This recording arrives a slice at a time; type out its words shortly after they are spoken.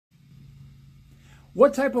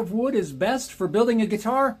What type of wood is best for building a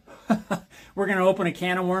guitar? We're going to open a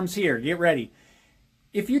can of worms here. Get ready.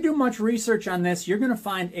 If you do much research on this, you're going to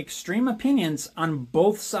find extreme opinions on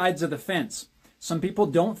both sides of the fence. Some people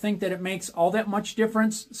don't think that it makes all that much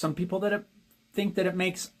difference. Some people think that it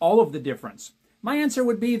makes all of the difference. My answer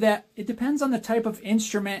would be that it depends on the type of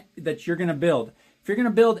instrument that you're going to build. If you're going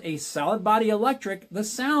to build a solid body electric, the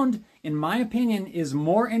sound, in my opinion, is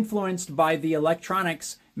more influenced by the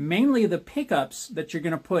electronics, mainly the pickups that you're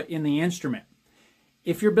going to put in the instrument.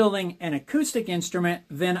 If you're building an acoustic instrument,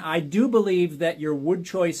 then I do believe that your wood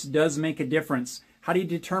choice does make a difference. How do you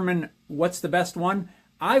determine what's the best one?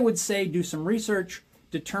 I would say do some research,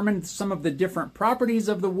 determine some of the different properties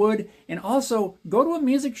of the wood, and also go to a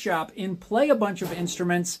music shop and play a bunch of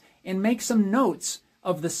instruments and make some notes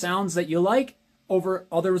of the sounds that you like over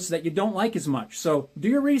others that you don't like as much. So do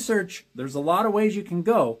your research. There's a lot of ways you can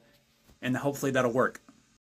go, and hopefully that'll work.